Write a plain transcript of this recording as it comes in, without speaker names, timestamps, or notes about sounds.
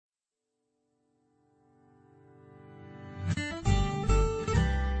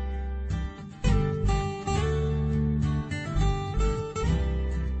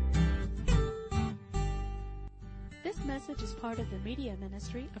message is part of the media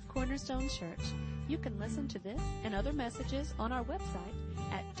ministry of Cornerstone Church. You can listen to this and other messages on our website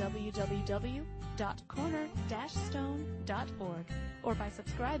at www.corner-stone.org or by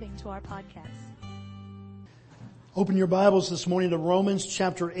subscribing to our podcasts. Open your Bibles this morning to Romans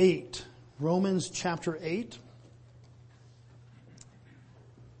chapter 8. Romans chapter 8.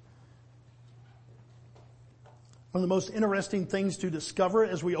 One of the most interesting things to discover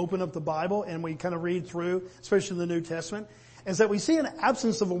as we open up the Bible and we kind of read through, especially the New Testament, is that we see an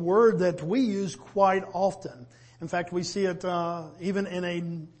absence of a word that we use quite often. In fact, we see it even in a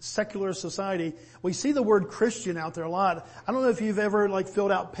secular society. We see the word Christian out there a lot. I don't know if you've ever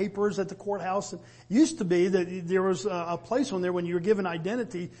filled out papers at the courthouse. It used to be that there was a place on there when you were given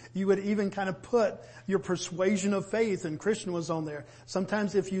identity, you would even kind of put your persuasion of faith, and Christian was on there.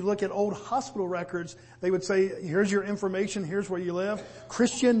 Sometimes if you look at old hospital records, they would say, here's your information, here's where you live,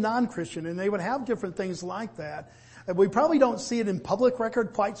 Christian, non-Christian, and they would have different things like that. We probably don't see it in public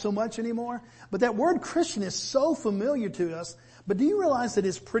record quite so much anymore, but that word Christian is so familiar to us. But do you realize that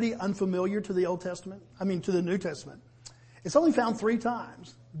it's pretty unfamiliar to the Old Testament? To the New Testament. It's only found 3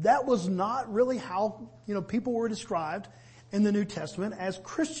 times. That was not really how, people were described in the New Testament as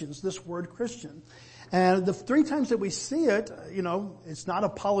Christians, this word Christian. And the 3 times that we see it, it's not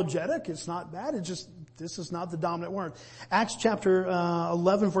apologetic, it's not bad, this is not the dominant word. Acts chapter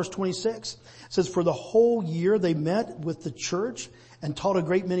 11 verse 26 says, for the whole year they met with the church and taught a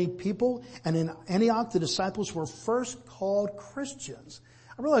great many people. And in Antioch the disciples were first called Christians.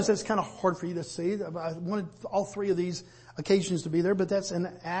 I realize that's kind of hard for you to see. I wanted all 3 of these occasions to be there, but that's in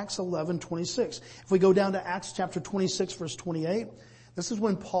Acts 11:26. If we go down to Acts chapter 26 verse 28, this is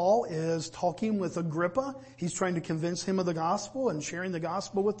when Paul is talking with Agrippa. He's trying to convince him of the gospel and sharing the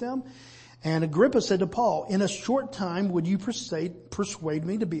gospel with them. And Agrippa said to Paul, in a short time would you persuade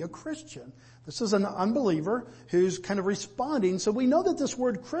me to be a Christian? This is an unbeliever who's kind of responding. So we know that this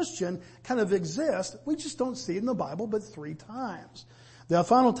word Christian kind of exists. We just don't see it in the Bible but 3 times. The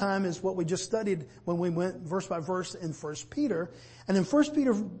final time is what we just studied when we went verse by verse in 1 Peter. And in 1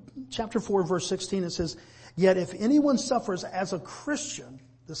 Peter chapter 4 verse 16 it says, yet if anyone suffers as a Christian,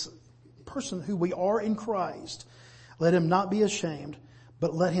 this person who we are in Christ, let him not be ashamed,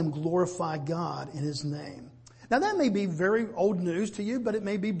 but let him glorify God in his name. Now that may be very old news to you, but it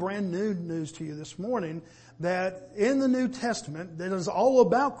may be brand new news to you this morning, that in the New Testament, that is all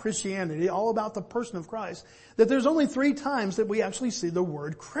about Christianity, all about the person of Christ, that there's only 3 times that we actually see the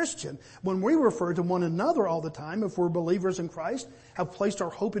word Christian. When we refer to one another all the time, if we're believers in Christ, have placed our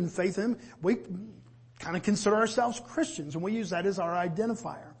hope and faith in him, we kind of consider ourselves Christians, and we use that as our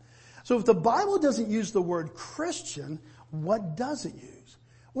identifier. So if the Bible doesn't use the word Christian, what does it use?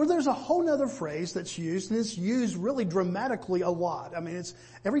 Well, there's a whole other phrase that's used, and it's used really dramatically a lot. It's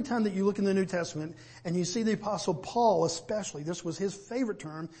every time that you look in the New Testament and you see the Apostle Paul especially, this was his favorite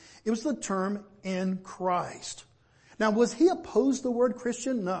term, it was the term in Christ. Now, was he opposed to the word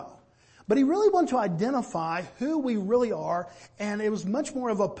Christian? No. But he really wanted to identify who we really are, and it was much more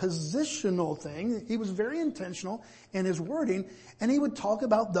of a positional thing. He was very intentional in his wording, and he would talk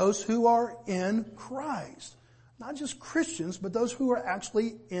about those who are in Christ. Not just Christians, but those who are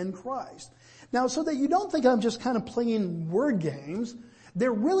actually in Christ. Now, so that you don't think I'm just kind of playing word games,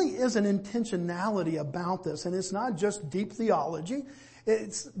 there really is an intentionality about this, and it's not just deep theology.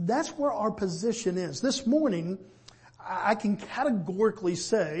 That's where our position is. This morning, I can categorically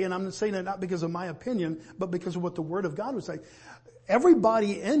say, and I'm saying that not because of my opinion, but because of what the Word of God would say,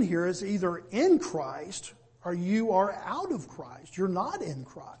 everybody in here is either in Christ or you are out of Christ. You're not in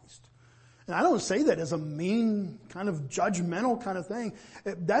Christ. And I don't say that as a mean, kind of judgmental kind of thing.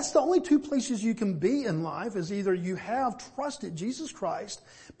 That's the only 2 places you can be in life, is either you have trusted Jesus Christ,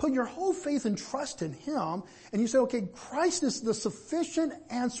 put your whole faith and trust in him, and you say, okay, Christ is the sufficient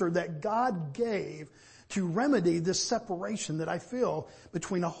answer that God gave to remedy this separation that I feel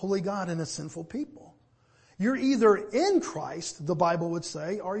between a holy God and a sinful people. You're either in Christ, the Bible would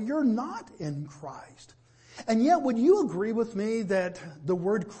say, or you're not in Christ. And yet, would you agree with me that the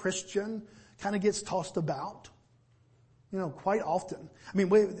word Christian kind of gets tossed about? Quite often.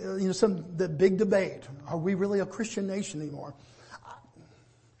 The big debate. Are we really a Christian nation anymore?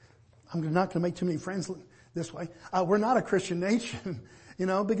 I'm not going to make too many friends this way. We're not a Christian nation,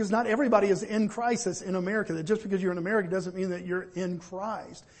 because not everybody is in Christ that's in America. That just because you're in America doesn't mean that you're in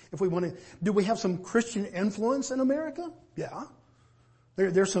Christ. Do we have some Christian influence in America? Yeah.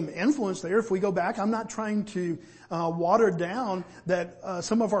 There's some influence there. If we go back, I'm not trying to water down that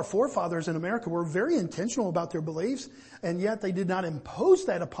some of our forefathers in America were very intentional about their beliefs, and yet they did not impose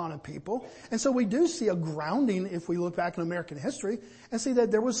that upon a people. And so we do see a grounding if we look back in American history and see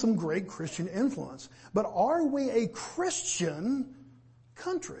that there was some great Christian influence. But are we a Christian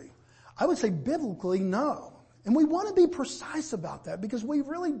country? I would say biblically, no. And we want to be precise about that because we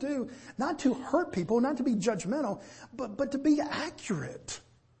really do, not to hurt people, not to be judgmental, but to be accurate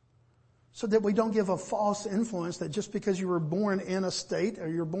so that we don't give a false influence that just because you were born in a state or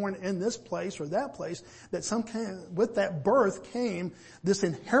you're born in this place or that place, that with that birth came this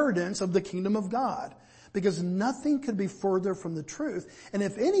inheritance of the kingdom of God. Because nothing could be further from the truth. And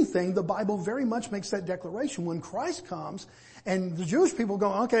if anything, the Bible very much makes that declaration when Christ comes and the Jewish people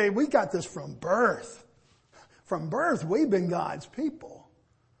go, okay, we got this from birth. From birth, we've been God's people.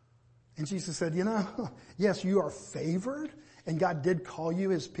 And Jesus said, yes, you are favored, and God did call you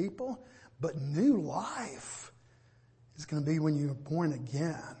his people, but new life is going to be when you're born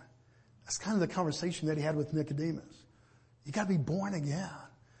again. That's kind of the conversation that he had with Nicodemus. You got to be born again.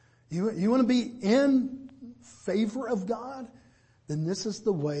 You want to be in favor of God? Then this is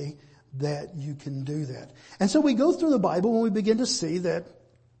the way that you can do that. And so we go through the Bible and we begin to see that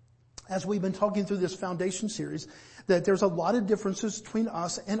as we've been talking through this foundation series, that there's a lot of differences between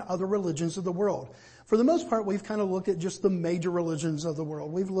us and other religions of the world. For the most part, we've kind of looked at just the major religions of the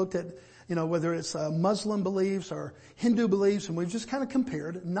world. We've looked at, whether it's Muslim beliefs or Hindu beliefs, and we've just kind of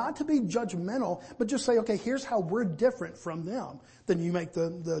compared, not to be judgmental, but just say, okay, here's how we're different from them. Then you make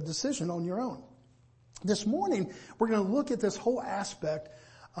the decision on your own. This morning, we're going to look at this whole aspect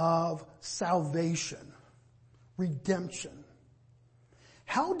of salvation, redemption.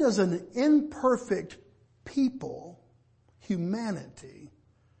 How does an imperfect people, humanity,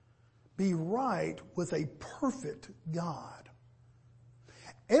 be right with a perfect God?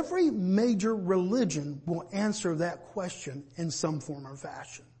 Every major religion will answer that question in some form or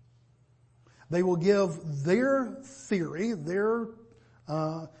fashion. They will give their theory, their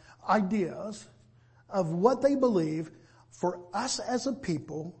ideas of what they believe for us as a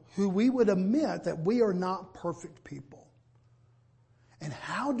people who we would admit that we are not perfect people. And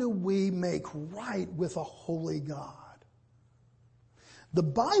how do we make right with a holy God? The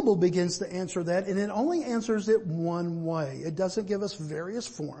Bible begins to answer that, and it only answers it one way. It doesn't give us various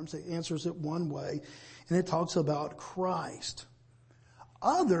forms. It answers it one way, and it talks about Christ.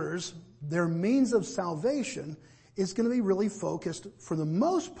 Others, their means of salvation is going to be really focused, for the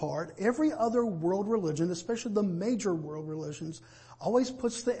most part, every other world religion, especially the major world religions, always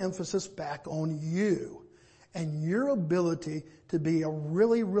puts the emphasis back on you and your ability to be a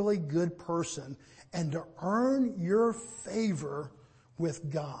really, really good person and to earn your favor with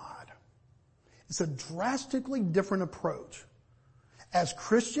God. It's a drastically different approach. As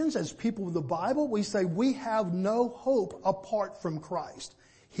Christians, as people of the Bible, we say we have no hope apart from Christ.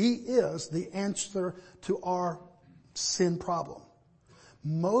 He is the answer to our sin problem.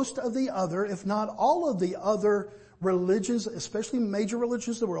 Most of the other, if not all of the other religions, especially major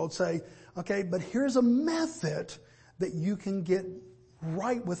religions of the world, say, okay, but here's a method that you can get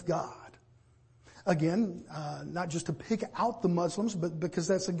right with God. Again, not just to pick out the Muslims, but because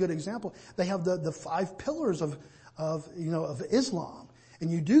that's a good example. They have the 5 pillars of Islam. And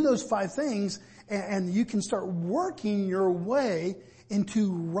you do those 5 things and you can start working your way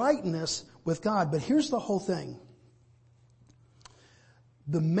into rightness with God. But here's the whole thing.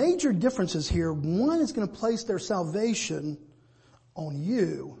 The major differences here, one is going to place their salvation on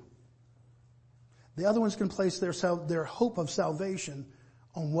you. The other one's going to place their hope of salvation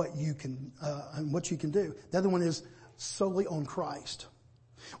on what you can do. The other one is solely on Christ.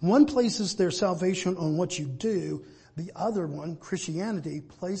 One places their salvation on what you do. The other one, Christianity,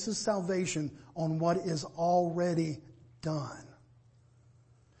 places salvation on what is already done.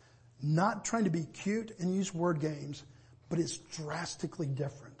 Not trying to be cute and use word games, but it's drastically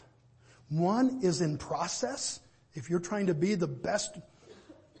different. One is in process. If you're trying to be the best,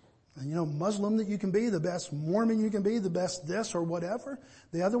 Muslim that you can be, the best Mormon you can be, the best this or whatever.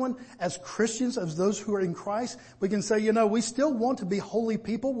 The other one, as Christians, as those who are in Christ, we can say, we still want to be holy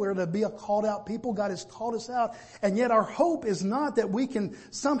people. We're to be a called out people. God has called us out. And yet our hope is not that we can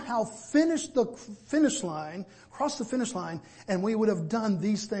somehow cross the finish line, and we would have done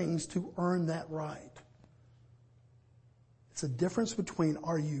these things to earn that right. It's a difference between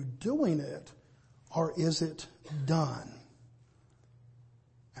are you doing it or is it done?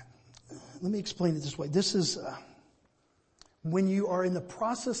 Let me explain it this way. This is when you are in the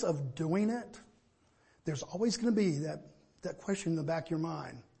process of doing it, there's always going to be that question in the back of your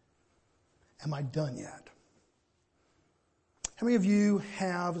mind. Am I done yet? How many of you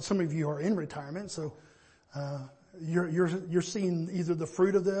some of you are in retirement, so, you're seeing either the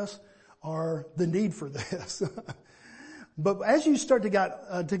fruit of this or the need for this. But as you start to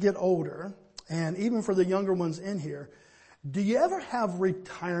get older, and even for the younger ones in here, do you ever have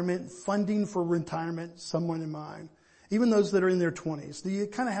funding for retirement, someone in mind? Even those that are in their 20s. Do you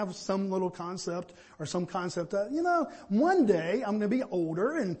kind of have some little concept or some concept that, one day I'm going to be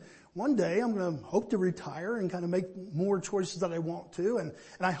older and one day I'm going to hope to retire and kind of make more choices that I want to, and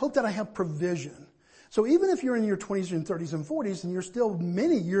I hope that I have provision. So even if you're in your 20s and 30s and 40s and you're still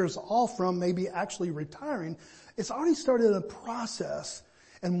many years off from maybe actually retiring, it's already started a process.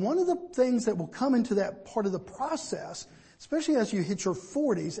 And one of the things that will come into that part of the process, especially as you hit your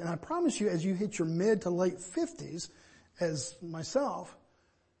 40s, and I promise you as you hit your mid to late 50s, as myself,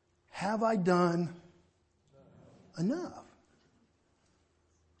 have I done enough?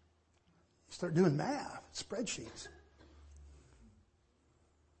 You start doing math, spreadsheets.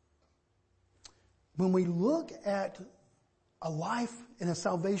 When we look at a life and a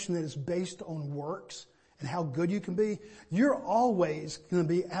salvation that is based on works and how good you can be, you're always going to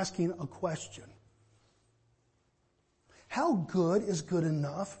be asking a question. How good is good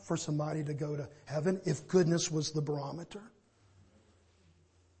enough for somebody to go to heaven if goodness was the barometer?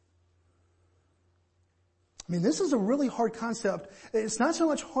 I mean, this is a really hard concept. It's not so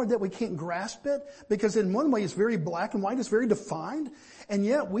much hard that we can't grasp it, because in one way it's very black and white, it's very defined, and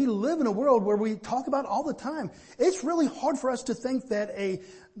yet we live in a world where we talk about all the time. It's really hard for us to think that I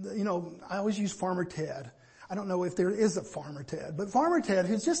always use Farmer Ted. I don't know if there is a Farmer Ted, but Farmer Ted,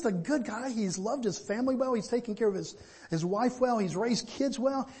 who's just a good guy, he's loved his family well, he's taken care of his wife well, he's raised kids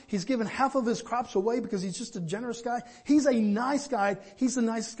well, he's given half of his crops away because he's just a generous guy. He's a nice guy, he's the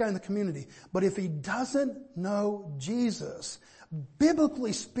nicest guy in the community. But if he doesn't know Jesus,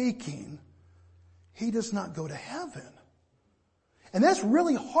 biblically speaking, he does not go to heaven. And that's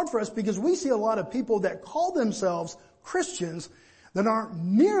really hard for us because we see a lot of people that call themselves Christians that aren't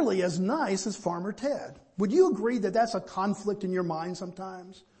nearly as nice as Farmer Ted. Would you agree that that's a conflict in your mind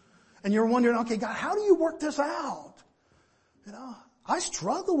sometimes? And you're wondering, okay, God, how do you work this out? I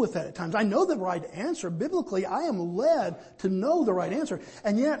struggle with that at times. I know the right answer. Biblically, I am led to know the right answer.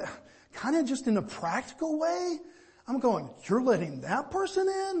 And yet, kind of just in a practical way, I'm going, you're letting that person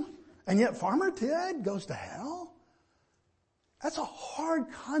in? And yet Farmer Ted goes to hell? That's a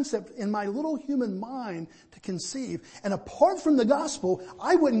hard concept in my little human mind to conceive. And apart from the gospel,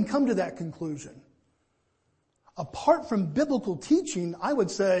 I wouldn't come to that conclusion. Apart from biblical teaching, I would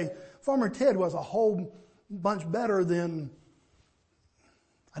say Farmer Ted was a whole bunch better than,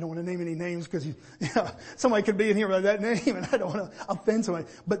 I don't want to name any names because somebody could be in here by that name and I don't want to offend somebody,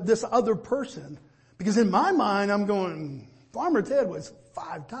 but this other person. Because in my mind, I'm going, Farmer Ted was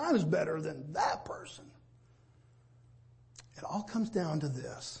 5 times better than that person. It all comes down to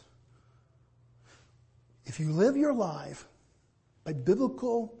this. If you live your life by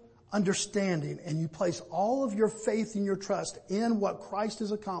biblical understanding and you place all of your faith and your trust in what Christ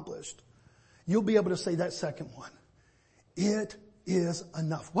has accomplished, you'll be able to say that second one. It is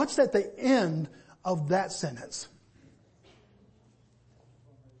enough. What's at the end of that sentence?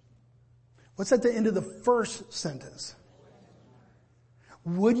 What's at the end of the first sentence?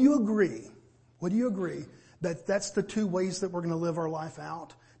 Would you agree that that's the 2 ways that we're going to live our life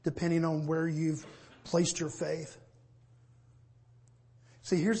out, depending on where you've placed your faith?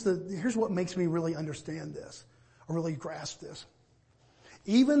 See, here's what makes me really understand this, or really grasp this.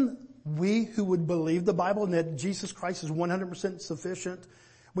 Even we who would believe the Bible and that Jesus Christ is 100% sufficient,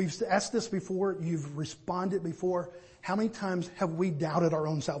 we've asked this before, you've responded before. How many times have we doubted our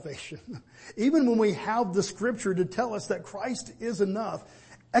own salvation? Even when we have the scripture to tell us that Christ is enough,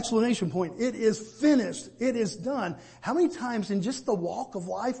 exclamation point, it is finished, it is done. How many times in just the walk of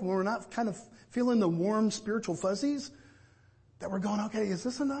life when we're not kind of feeling the warm spiritual fuzzies, that we're going, okay, is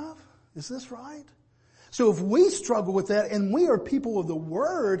this enough? Is this right? So if we struggle with that and we are people of the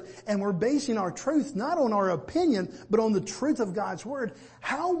Word and we're basing our truth not on our opinion but on the truth of God's Word,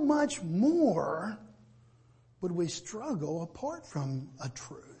 how much more would we struggle apart from a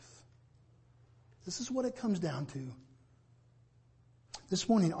truth? This is what it comes down to. This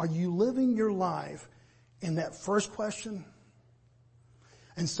morning, are you living your life in that first question?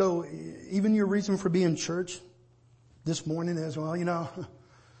 And so even your reason for being in church this morning is, well,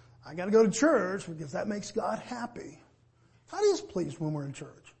 I got to go to church because that makes God happy. God is pleased when we're in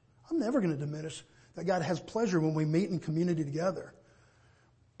church. I'm never going to diminish that God has pleasure when we meet in community together.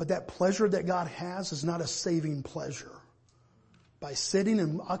 But that pleasure that God has is not a saving pleasure. By sitting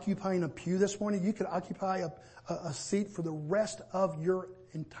and occupying a pew this morning, you could occupy a seat for the rest of your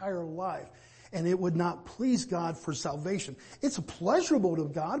entire life. and it would not please God for salvation. It's pleasurable to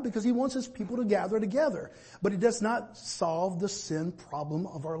God because He wants His people to gather together, but it does not solve the sin problem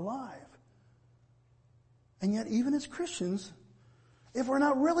of our life. And yet, even as Christians, if we're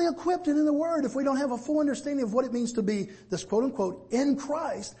not really equipped in the Word, if we don't have a full understanding of what it means to be this quote unquote in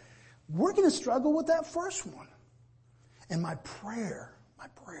Christ, we're going to struggle with that first one. And my prayer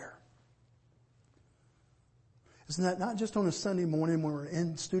is that not just on a Sunday morning when we're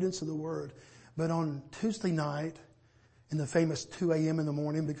in students of the Word, but on Tuesday night in the famous 2 a.m. in the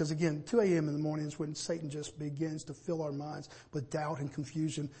morning, because again, 2 a.m. in the morning is when Satan just begins to fill our minds with doubt and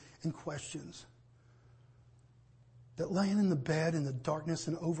confusion and questions. That laying in the bed in the darkness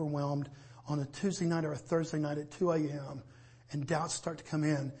and overwhelmed on a Tuesday night or a Thursday night at 2 a.m. and doubts start to come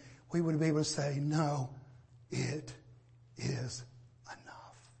in, we would be able to say, no, it is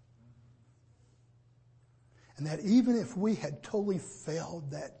enough. And that even if we had totally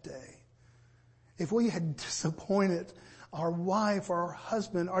failed that day, if we had disappointed our wife or our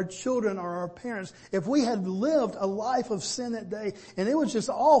husband, our children or our parents, if we had lived a life of sin that day and it was just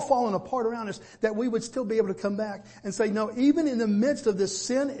all falling apart around us, that we would still be able to come back and say, no, even in the midst of this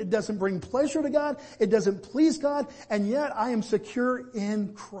sin, it doesn't bring pleasure to God, it doesn't please God, and yet I am secure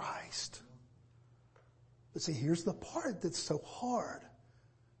in Christ. But see, here's the part that's so hard.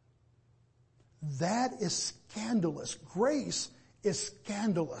 That is scandalous. Grace is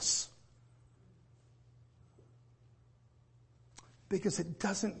scandalous. Because it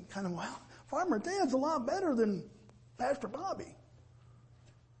doesn't kind of, well, Farmer Dan's a lot better than Pastor Bobby.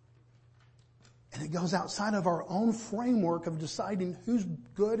 And it goes outside of our own framework of deciding who's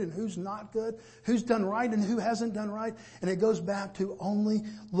good and who's not good, who's done right and who hasn't done right. And it goes back to only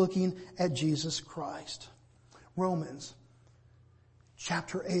looking at Jesus Christ. Romans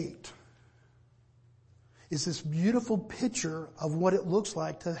chapter 8 is this beautiful picture of what it looks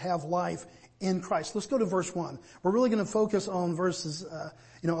like to have life in Christ. Let's go to verse 1. We're really going to focus on verses, a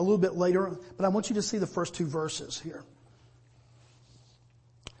little bit later, but I want you to see the first two verses here.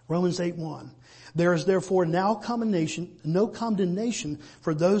 Romans 8:1. There is therefore now no condemnation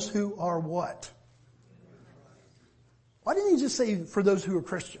for those who are what? Why didn't he just say for those who are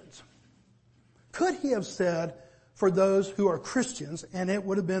Christians? Could he have said for those who are Christians and it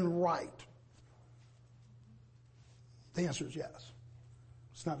would have been right? The answer is yes.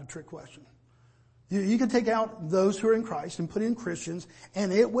 It's not a trick question. You can take out those who are in Christ and put in Christians,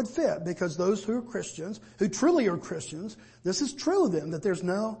 and it would fit, because those who are Christians, who truly are Christians, this is true of them, that there's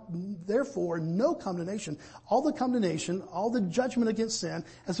therefore no condemnation. All the condemnation, all the judgment against sin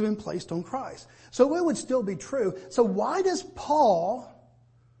has been placed on Christ. So it would still be true. So why does Paul,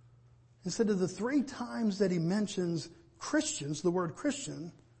 instead of the 3 times that he mentions Christians, the word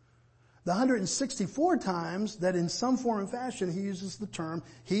Christian, the 164 times that in some form and fashion he uses the term,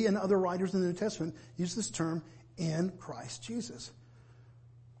 he and other writers in the New Testament use this term, in Christ Jesus.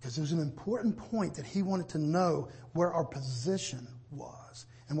 Because there's an important point that he wanted to know where our position was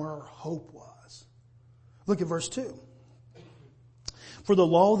and where our hope was. Look at verse 2. For the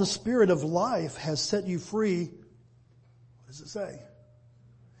law of the Spirit of life has set you free. What does it say?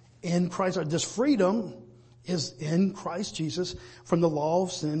 In Christ. This freedom is in Christ Jesus from the law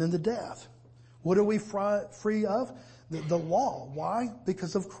of sin and the death. What are we free of? The law. Why?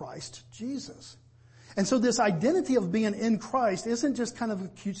 Because of Christ Jesus. And so this identity of being in Christ isn't just kind of a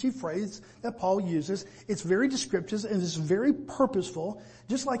cutesy phrase that Paul uses. It's very descriptive and it's very purposeful.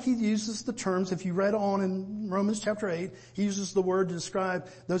 Just like he uses the terms, if you read on in Romans chapter 8, he uses the word to describe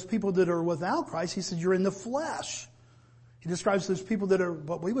those people that are without Christ. He said, you're in the flesh. He describes those people that are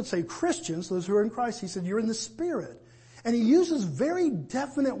what we would say Christians, those who are in Christ. He said, you're in the Spirit. And he uses very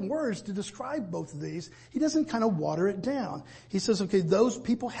definite words to describe both of these. He doesn't kind of water it down. He says, okay, those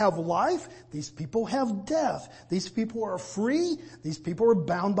people have life. These people have death. These people are free. These people are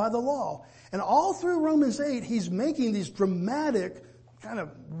bound by the law. And all through Romans 8, he's making these dramatic kind of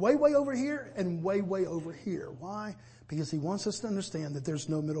way over here and way over here. Why? Because he wants us to understand that there's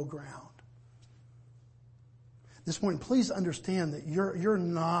no middle ground. This morning, please understand that you're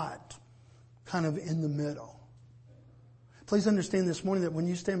not kind of in the middle. Please understand this morning that when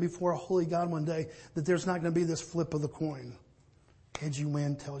you stand before a holy God one day, that there's not going to be this flip of the coin. Heads you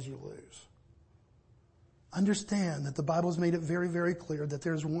win, tails you lose. Understand that the Bible's made it very, very clear that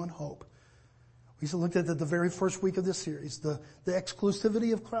there's one hope. We looked at it the very first week of this series, the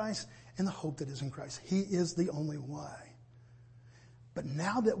exclusivity of Christ and the hope that is in Christ. He is the only way. But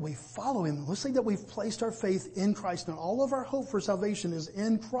now that we follow him, let's say that we've placed our faith in Christ and all of our hope for salvation is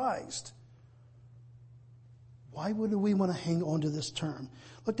in Christ. Why would we want to hang on to this term?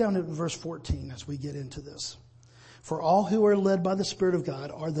 Look down at verse 14 as we get into this. For all who are led by the Spirit of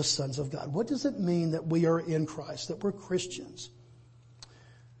God are the sons of God. What does it mean that we are in Christ, that we're Christians?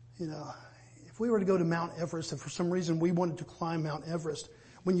 You know, if we were to go to Mount Everest, if for some reason we wanted to climb Mount Everest,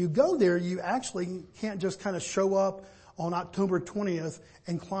 when you go there, you actually can't just kind of show up on October 20th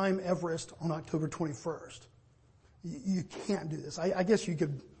and climb Everest on October 21st. You can't do this. I guess you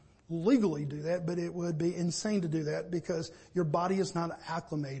could legally do that, but it would be insane to do that because your body is not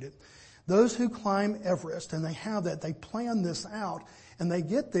acclimated. Those who climb Everest, and they have that, they plan this out, and they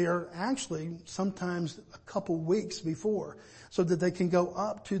get there actually sometimes a couple weeks before so that they can go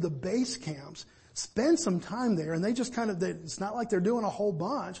up to the base camps, spend some time there, and they just it's not like they're doing a whole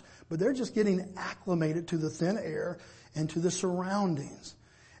bunch, but they're just getting acclimated to the thin air and to the surroundings.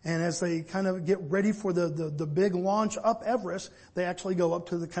 And as they kind of get ready for the big launch up Everest, they actually go up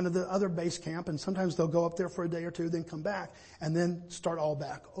to the other base camp, and sometimes they'll go up there for a day or two, then come back, and then start all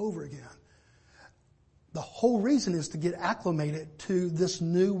back over again. The whole reason is to get acclimated to this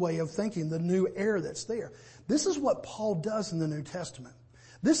new way of thinking, the new air that's there. This is what Paul does in the New Testament.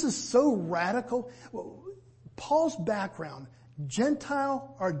 This is so radical. Paul's background,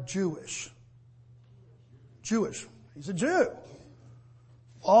 Gentile or Jewish? Jewish. He's a Jew.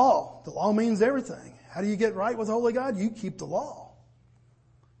 Law. The law means everything. How do you get right with holy God? You keep the law.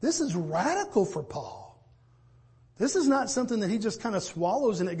 This is radical for Paul. This is not something that he just kind of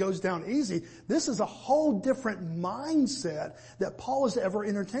swallows and it goes down easy. This is a whole different mindset that Paul has ever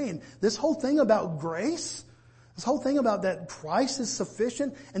entertained. This whole thing about grace, this whole thing about that Christ is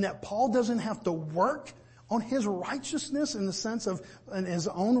sufficient and that Paul doesn't have to work on his righteousness in the sense of in his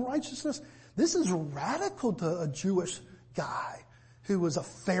own righteousness. This is radical to a Jewish guy who was a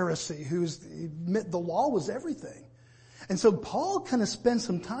Pharisee, the law was everything. And so Paul kind of spends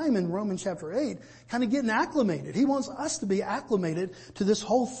some time in Romans chapter 8 kind of getting acclimated. He wants us to be acclimated to this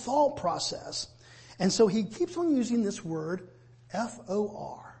whole thought process. And so he keeps on using this word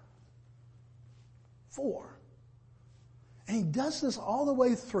F-O-R. For. And he does this all the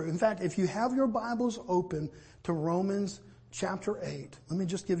way through. In fact, if you have your Bibles open to Romans chapter 8, let me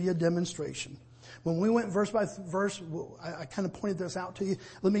just give you a demonstration. When we went verse by verse, I kind of pointed this out to you.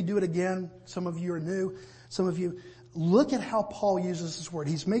 Let me do it again. Some of you are new. Some of you, look at how Paul uses this word.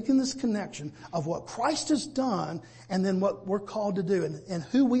 He's making this connection of what Christ has done and then what we're called to do and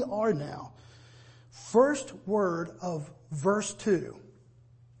who we are now. First word of verse 2.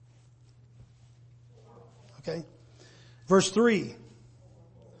 Okay. Verse 3,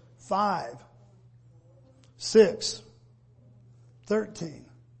 5, 6, 13,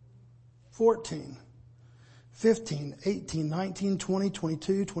 14, 15, 18, 19, 20,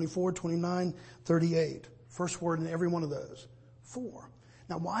 22, 24, 29, 38. First word in every one of those. 4.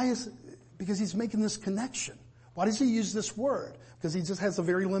 Now because he's making this connection. Why does he use this word? Because he just has a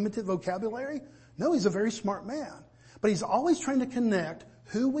very limited vocabulary? No, he's a very smart man. But he's always trying to connect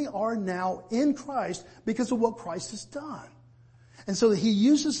who we are now in Christ because of what Christ has done. And so he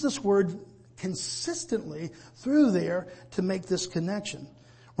uses this word consistently through there to make this connection.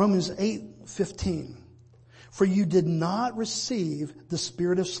 Romans 8:15. For you did not receive the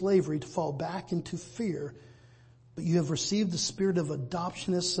spirit of slavery to fall back into fear, but you have received the spirit of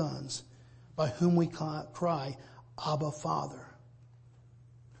adoption as sons, by whom we cry, Abba, Father.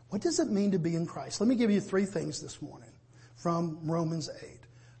 What does it mean to be in Christ? Let me give you 3 things this morning from Romans 8.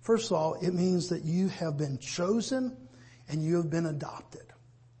 First of all, it means that you have been chosen and you have been adopted.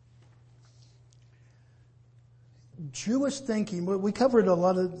 Jewish thinking, we covered a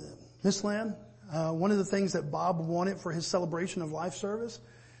lot of Miss Land. One of the things that Bob wanted for his celebration of life service,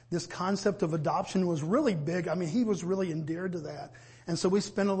 this concept of adoption was really big. I mean, he was really endeared to that. And so we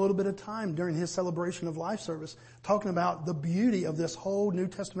spent a little bit of time during his celebration of life service talking about the beauty of this whole New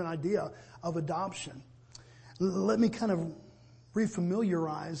Testament idea of adoption. Let me kind of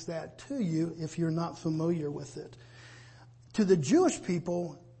refamiliarize that to you if you're not familiar with it. To the Jewish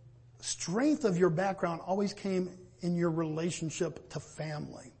people, strength of your background always came in your relationship to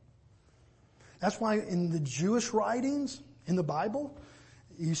family. That's why in the Jewish writings, in the Bible,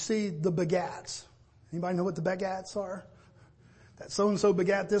 you see the begats. Anybody know what the begats are? That so-and-so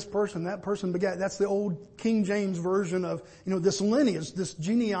begat this person, that person begat. That's the old King James version of, this lineage, this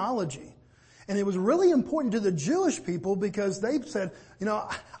genealogy. And it was really important to the Jewish people because they said,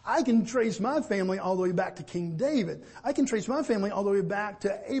 I can trace my family all the way back to King David. I can trace my family all the way back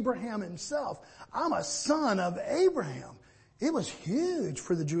to Abraham himself. I'm a son of Abraham. It was huge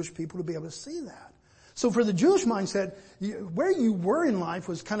for the Jewish people to be able to see that. So for the Jewish mindset, where you were in life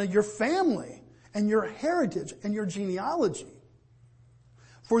was kind of your family and your heritage and your genealogy.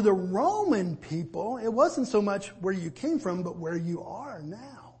 For the Roman people, it wasn't so much where you came from, but where you are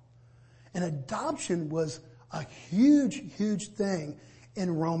now. And adoption was a huge, huge thing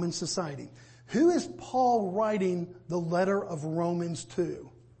in Roman society. Who is Paul writing the letter of Romans to?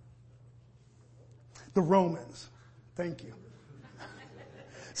 The Romans. Thank you.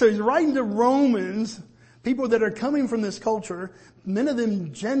 So he's writing to Romans, people that are coming from this culture, many of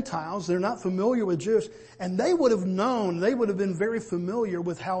them Gentiles, they're not familiar with Jews, and they would have known, they would have been very familiar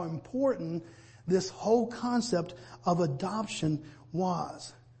with how important this whole concept of adoption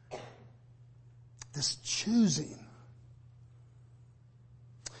was. This choosing.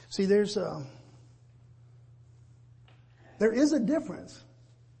 See, there is a difference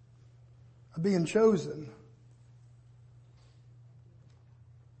of being chosen.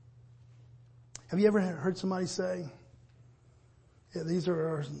 Have you ever heard somebody say, yeah, these are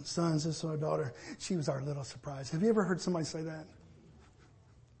our sons, this is our daughter. She was our little surprise. Have you ever heard somebody say that?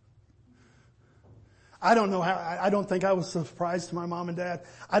 I don't know I don't think I was surprised to my mom and dad.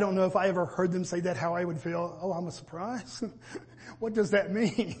 I don't know if I ever heard them say that, how I would feel. Oh, I'm a surprise? What does that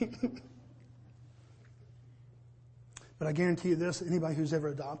mean? But I guarantee you this, anybody who's ever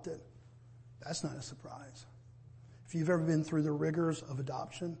adopted, that's not a surprise. If you've ever been through the rigors of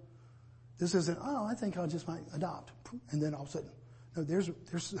adoption, this isn't, oh, I think I just might adopt. And then all of a sudden, no, there's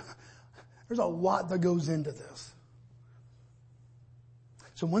a lot that goes into this.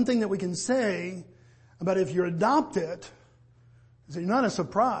 So one thing that we can say about if you're adopted is that you're not a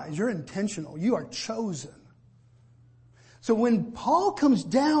surprise. You're intentional. You are chosen. So when Paul comes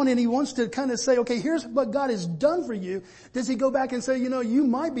down and he wants to kind of say, okay, here's what God has done for you, does he go back and say, you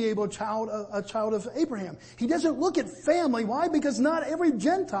might be a child of Abraham? He doesn't look at family. Why? Because not every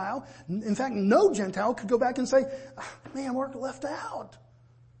Gentile, in fact, no Gentile could go back and say, man, we're left out.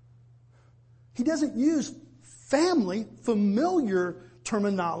 He doesn't use family, familiar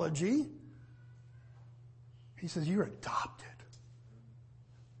terminology. He says, you're adopted.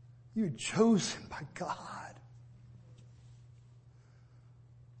 You're chosen by God.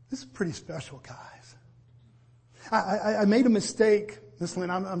 This is pretty special, guys. I made a mistake, Miss Lynn,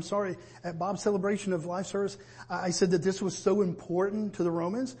 I'm sorry, at Bob's celebration of life service, I said that this was so important to the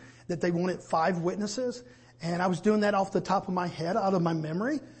Romans that they wanted 5 witnesses. And I was doing that off the top of my head, out of my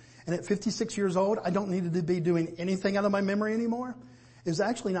memory. And at 56 years old, I don't need to be doing anything out of my memory anymore. It was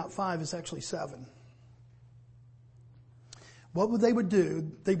actually not 5, it's actually 7. What they would do,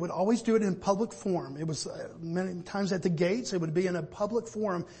 they would always do it in public forum. It was many times at the gates. It would be in a public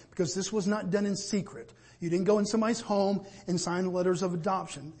forum because this was not done in secret. You didn't go in somebody's home and sign letters of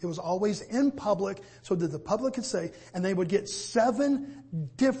adoption. It was always in public so that the public could say, and they would get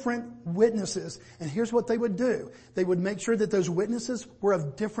 7 different witnesses. And here's what they would do. They would make sure that those witnesses were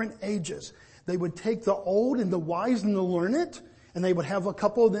of different ages. They would take the old and the wise and the learned, and they would have a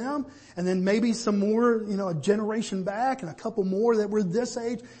couple of them, and then maybe some more, a generation back, and a couple more that were this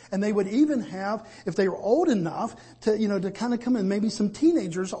age. And they would even have, if they were old enough to, to kind of come in, maybe some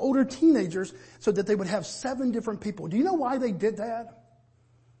teenagers, older teenagers, so that they would have 7 different people. Do you know why they did that?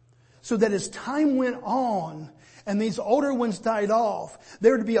 So that as time went on, and these older ones died off,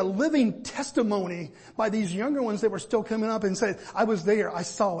 there would be a living testimony by these younger ones that were still coming up and saying, I was there, I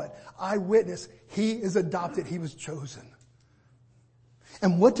saw it, I witnessed, he is adopted, he was chosen.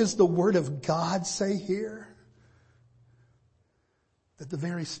 And what does the Word of God say here? That the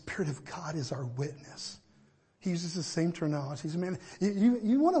very Spirit of God is our witness. He uses the same terminology. He says, man,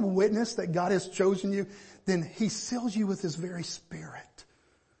 you want to witness that God has chosen you? Then He seals you with His very Spirit.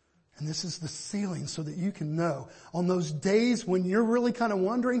 And this is the sealing so that you can know. On those days when you're really kind of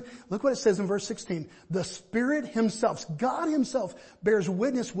wondering, look what it says in verse 16. The Spirit Himself, God Himself, bears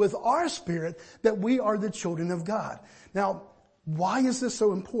witness with our spirit that we are the children of God. Now, why is this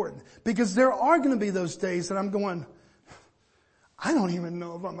so important? Because there are going to be those days that I'm going, I don't even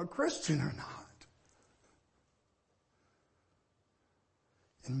know if I'm a Christian or not.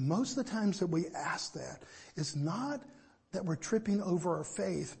 And most of the times that we ask that, it's not that we're tripping over our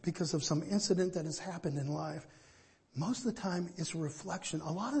faith because of some incident that has happened in life. Most of the time it's a reflection.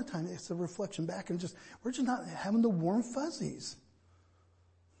 A lot of the time it's a reflection back and we're just not having the warm fuzzies.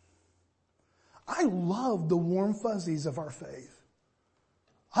 I love the warm fuzzies of our faith.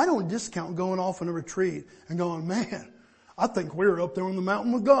 I don't discount going off on a retreat and going, man, I think we were up there on the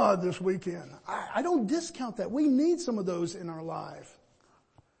mountain with God this weekend. I don't discount that. We need some of those in our life.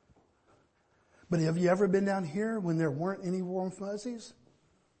 But have you ever been down here when there weren't any warm fuzzies?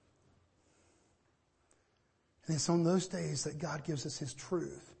 And it's on those days that God gives us His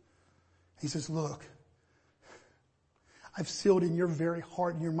truth. He says, look, I've sealed in your very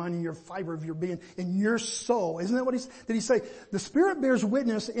heart, in your mind, in your fiber of your being, in your soul. Isn't that what did he say? The Spirit bears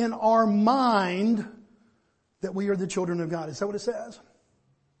witness in our mind that we are the children of God. Is that what it says?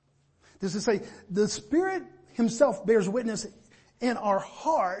 Does it say the Spirit himself bears witness in our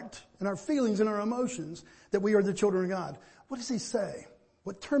heart, in our feelings, and our emotions that we are the children of God. What does he say?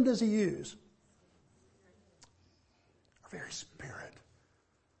 What term does he use? Our very spirit.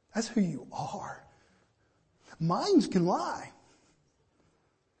 That's who you are. Minds can lie.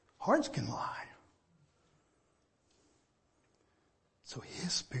 Hearts can lie. So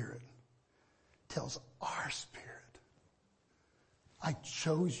his spirit tells our spirit, I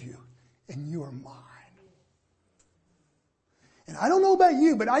chose you and you are mine. And I don't know about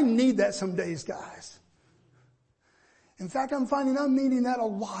you, but I need that some days, guys. In fact, I'm finding I'm needing that a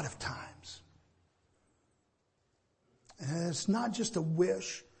lot of times. And it's not just a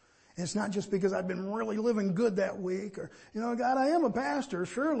wish. And it's not just because I've been really living good that week or, God, I am a pastor.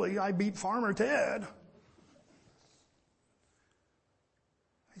 Surely I beat Farmer Ted.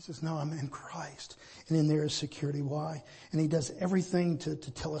 He says, no, I'm in Christ. And in there is security. Why? And he does everything to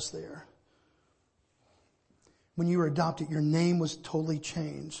tell us there. When you were adopted, your name was totally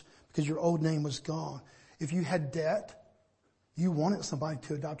changed because your old name was gone. If you had debt, you wanted somebody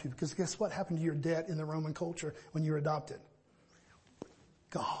to adopt you because guess what happened to your debt in the Roman culture when you were adopted?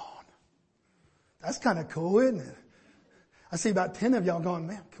 Gone. That's kind of cool, isn't it? I see about 10 of y'all going,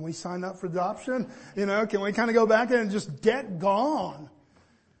 man, can we sign up for adoption? Can we kind of go back there and just debt gone?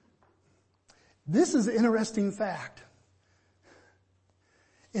 This is an interesting fact.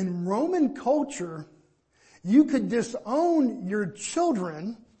 In Roman culture, you could disown your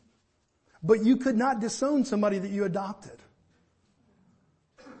children, but you could not disown somebody that you adopted.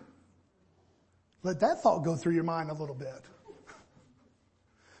 Let that thought go through your mind a little bit.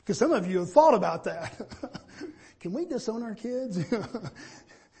 Because some of you have thought about that. Can we disown our kids?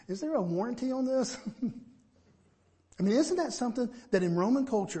 Is there a warranty on this? I mean, isn't that something that in Roman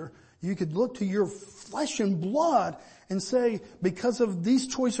culture, you could look to your flesh and blood and say, because of these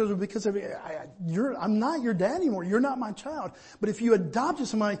choices or because of, I'm not your dad anymore. You're not my child. But if you adopted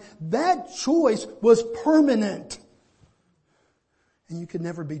somebody, that choice was permanent. And you could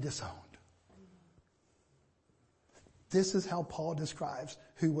never be disowned. This is how Paul describes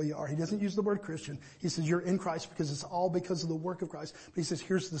who we are. He doesn't use the word Christian. He says you're in Christ because it's all because of the work of Christ. But he says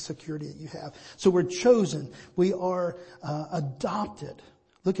here's the security that you have. So we're chosen. We are adopted.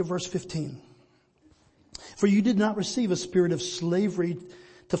 Look at verse 15. For you did not receive a spirit of slavery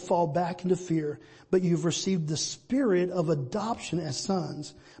to fall back into fear, but you've received the spirit of adoption as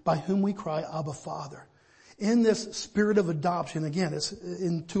sons, by whom we cry, Abba, Father. In this spirit of adoption, again, it's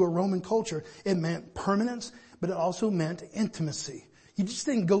into a Roman culture, it meant permanence, but it also meant intimacy. You just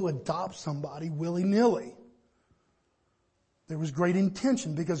didn't go adopt somebody willy-nilly. There was great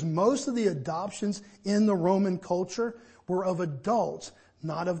intention because most of the adoptions in the Roman culture were of adults,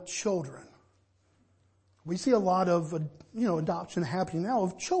 not of children. We see a lot of, adoption happening now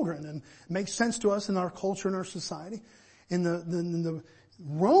of children, and it makes sense to us in our culture and our society. In the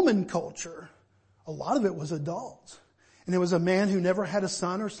Roman culture, a lot of it was adults. And it was a man who never had a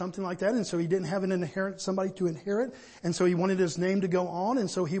son or something like that, and so he didn't have somebody to inherit, and so he wanted his name to go on, and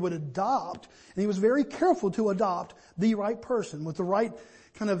so he would adopt, and he was very careful to adopt the right person with the right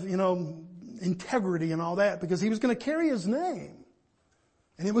kind of, integrity and all that, because he was going to carry his name.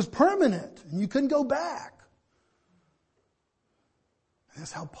 And it was permanent, and you couldn't go back. And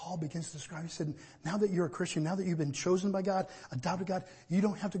that's how Paul begins to describe. He said, now that you're a Christian, now that you've been chosen by God, adopted God, you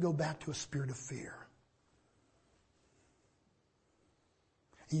don't have to go back to a spirit of fear.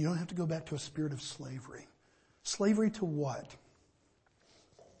 And you don't have to go back to a spirit of slavery. Slavery to what?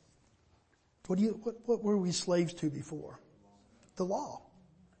 What were we slaves to before? The law.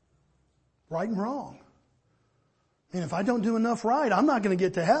 Right and wrong. And if I don't do enough right, I'm not going to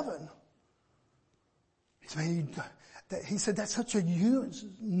get to heaven. He said that's such a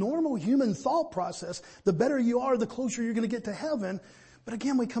normal human thought process. The better you are, the closer you're going to get to heaven. But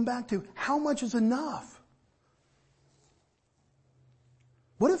again, we come back to how much is enough?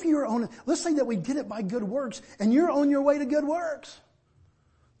 What if let's say that we did it by good works and you're on your way to good works.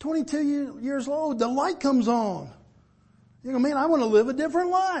 22 years old, the light comes on. You go, man, I want to live a different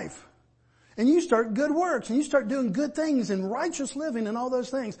life. And you start good works and you start doing good things and righteous living and all those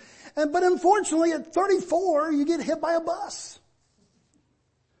things. But unfortunately at 34, you get hit by a bus.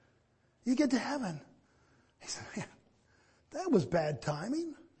 You get to heaven. He said, man, that was bad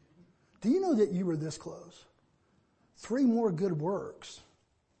timing. Do you know that you were this close? 3 more good works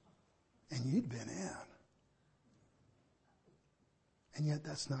and you'd been in. And yet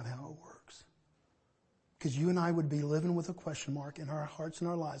that's not how it works. Because you and I would be living with a question mark in our hearts and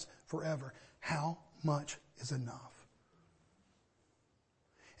our lives forever. How much is enough?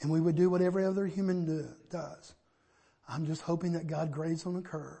 And we would do what every other human does. I'm just hoping that God grades on the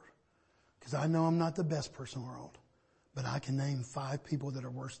curve. Because I know I'm not the best person in the world, but I can name 5 people that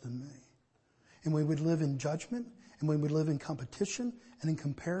are worse than me. And we would live in judgment, and we would live in competition and in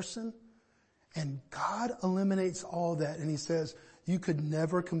comparison. And God eliminates all that, and He says, you could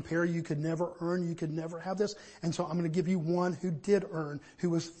never compare, you could never earn, you could never have this. And so I'm going to give you one who did earn, who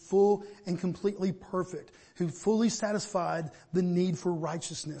was full and completely perfect, who fully satisfied the need for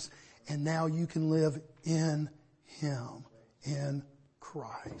righteousness. And now you can live in Him, in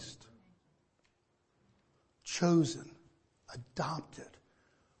Christ. Chosen, adopted,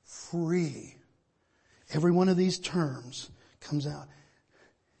 free. Every one of these terms comes out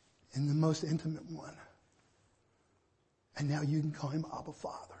in the most intimate one. And now you can call Him Abba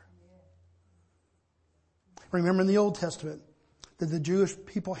Father. Remember in the Old Testament that the Jewish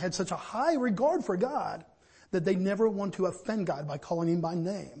people had such a high regard for God that they never want to offend God by calling Him by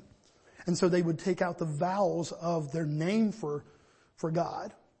name. And so they would take out the vowels of their name for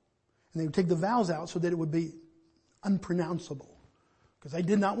God. And they would take the vowels out so that it would be unpronounceable. Because they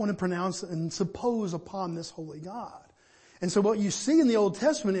did not want to pronounce and suppose upon this holy God. And so what you see in the Old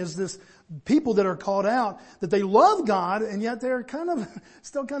Testament is this people that are called out, that they love God, and yet they're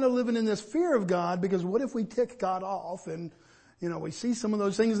still living in this fear of God, because what if we tick God off? And, we see some of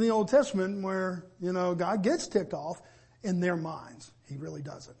those things in the Old Testament where, God gets ticked off in their minds. He really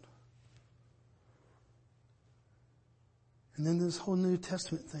doesn't. And then this whole New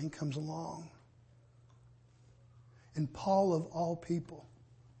Testament thing comes along. And Paul of all people,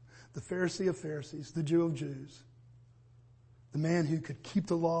 the Pharisee of Pharisees, the Jew of Jews, the man who could keep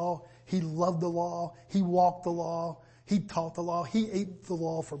the law, he loved the law, he walked the law, he taught the law, he ate the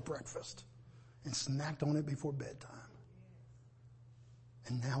law for breakfast and snacked on it before bedtime.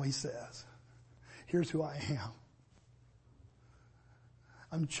 And now he says, here's who I am.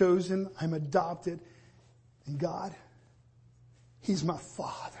 I'm chosen, I'm adopted, and God, He's my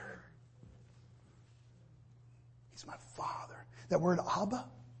Father. He's my Father. That word Abba,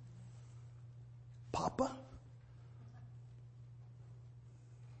 Papa,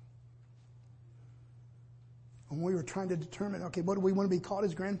 when we were trying to determine, okay, what do we want to be called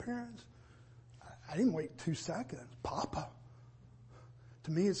as grandparents? I didn't wait 2 seconds. Papa.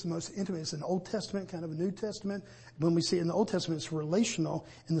 To me, it's the most intimate. It's an Old Testament, kind of a New Testament. When we see it in the Old Testament, it's relational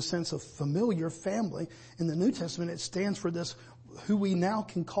in the sense of familiar, family. In the New Testament, it stands for this, who we now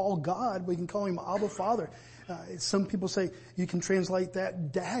can call God. We can call Him Abba Father. Some people say you can translate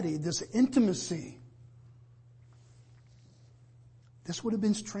that daddy, this intimacy. This would have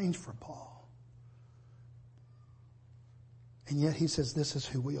been strange for Paul. And yet he says this is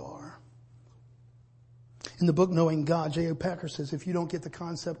who we are. In the book Knowing God, J.I. Packer says if you don't get the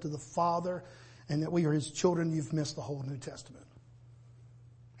concept of the Father and that we are His children, you've missed the whole New Testament.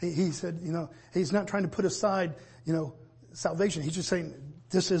 He said, He's not trying to put aside, salvation. He's just saying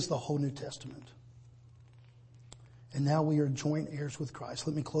this is the whole New Testament. And now we are joint heirs with Christ.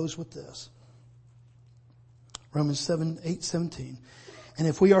 Let me close with this. Romans 8:17. And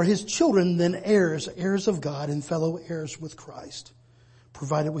if we are His children, then heirs of God and fellow heirs with Christ,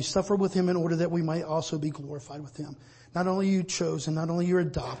 provided we suffer with Him in order that we might also be glorified with Him. Not only are you chosen, not only you're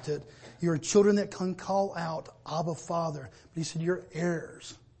adopted, you're children that can call out Abba Father, but He said you're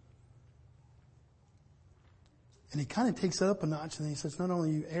heirs. And He kind of takes it up a notch, and He says not only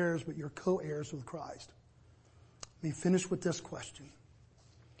are you heirs, but you're co-heirs with Christ. Let me finish with this question.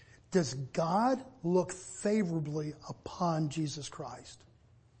 Does God look favorably upon Jesus Christ?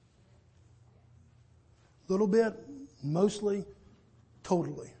 A little bit, mostly,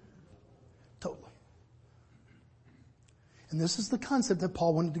 totally. Totally. And this is the concept that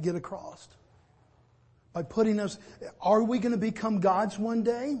Paul wanted to get across. By putting us, are we going to become gods one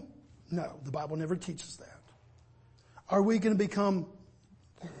day? No, the Bible never teaches that. Are we going to become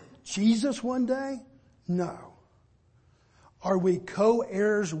Jesus one day? No. Are we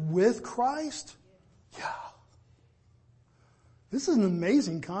co-heirs with Christ? Yeah. This is an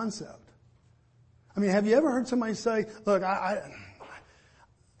amazing concept. I mean, have you ever heard somebody say, look, I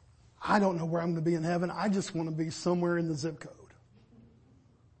don't know where I'm going to be in heaven. I just want to be somewhere in the zip code.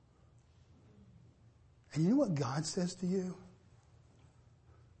 And you know what God says to you?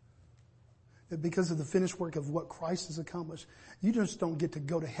 That because of the finished work of what Christ has accomplished, you just don't get to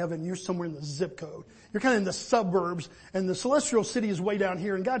go to heaven. You're somewhere in the zip code. You're kind of in the suburbs, and the celestial city is way down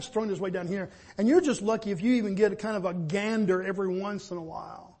here, and God's throne is way down here. And you're just lucky if you even get kind of a gander every once in a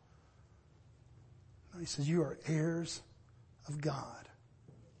while. No, He says you are heirs of God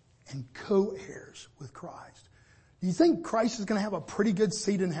and co-heirs with Christ. Do you think Christ is going to have a pretty good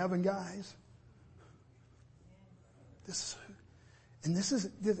seat in heaven, guys?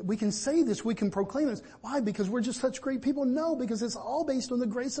 We can say this, we can proclaim this. Why? Because we're just such great people? No, because it's all based on the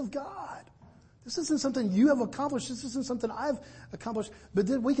grace of God. This isn't something you have accomplished. This isn't something I've accomplished. But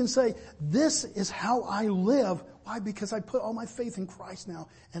then we can say, this is how I live. Why? Because I put all my faith in Christ now.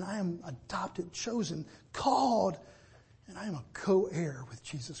 And I am adopted, chosen, called. And I am a co-heir with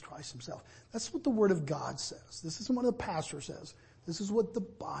Jesus Christ himself. That's what the Word of God says. This isn't what the pastor says. This is what the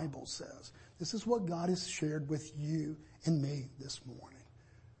Bible says. This is what God has shared with you and me this morning.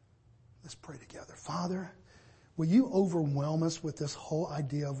 Let's pray together. Father, will you overwhelm us with this whole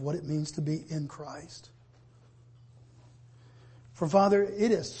idea of what it means to be in Christ? For Father,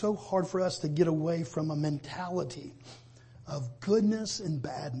 it is so hard for us to get away from a mentality of goodness and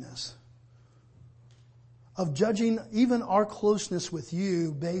badness, of judging even our closeness with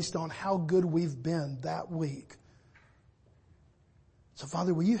you based on how good we've been that week. So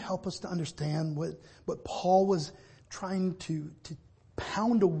Father, will you help us to understand what Paul was trying to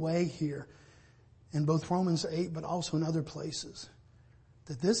pound away here in both Romans 8, but also in other places.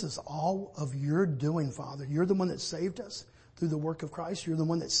 That this is all of your doing, Father. You're the one that saved us through the work of Christ. You're the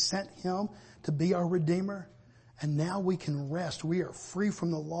one that sent him to be our Redeemer. And now we can rest. We are free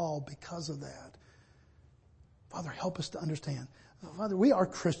from the law because of that. Father, help us to understand. Father, we are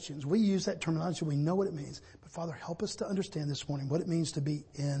Christians. We use that terminology. We know what it means. But Father, help us to understand this morning what it means to be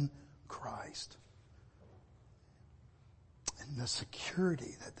in Christ. And the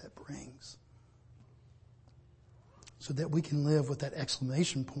security that brings. So that we can live with that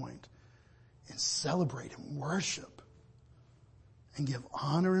exclamation point and celebrate and worship and give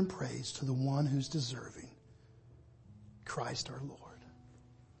honor and praise to the one who's deserving, Christ our Lord.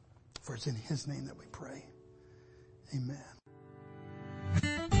 For it's in his name that we pray. Amen.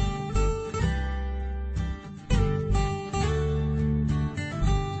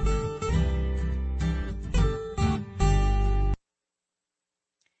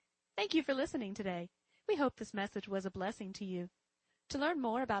 Thank you for listening today. We hope this message was a blessing to you. To learn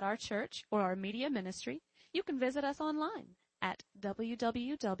more about our church or our media ministry, you can visit us online at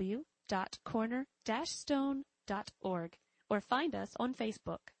www.corner-stone.org or find us on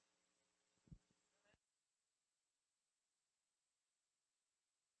Facebook.